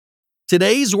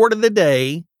Today's word of the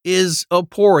day is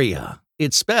aporia.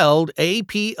 It's spelled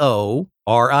Aporia.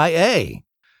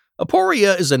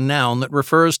 Aporia is a noun that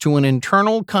refers to an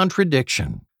internal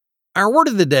contradiction. Our word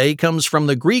of the day comes from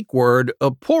the Greek word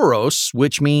aporos,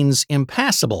 which means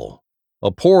impassable.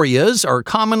 Aporias are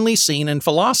commonly seen in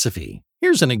philosophy.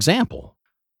 Here's an example.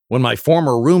 When my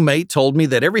former roommate told me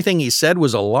that everything he said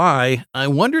was a lie, I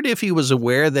wondered if he was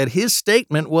aware that his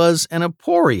statement was an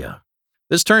aporia.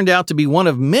 This turned out to be one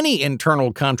of many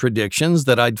internal contradictions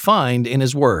that I'd find in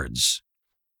his words.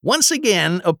 Once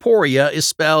again, aporia is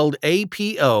spelled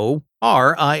Aporia.